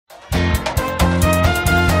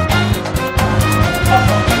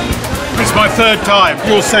It's my third time,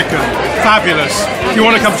 your second. Fabulous. If you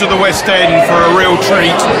want to come to the West End for a real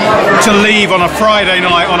treat, to leave on a Friday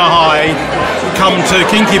night on a high, come to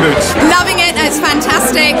Kinky Boots. Loving it, it's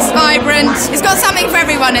fantastic, it's vibrant. It's got something for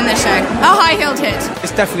everyone in the show. A high-heeled hit.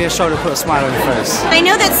 It's definitely a show to put a smile on your face. I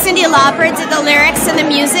know that Cyndi Lauper did the lyrics and the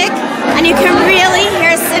music, and you can really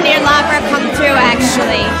hear Cyndi Lauper come through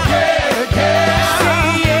actually.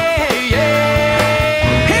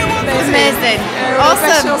 Amazing.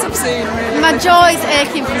 Awesome. My jaw's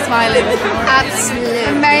aching from smiling. Absolutely.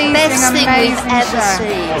 Amazing. Best thing we've ever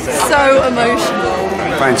seen. So emotional.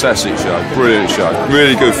 Fantastic show, brilliant show.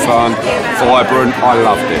 Really good fun, vibrant, I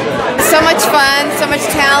loved it. So much fun, so much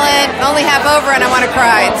talent. Only half over and I want to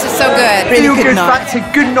cry. It's just so good. Feel good factor,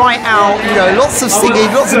 good night out, you know, lots of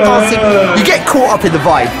singing, lots of dancing. You get caught up in the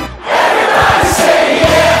vibe.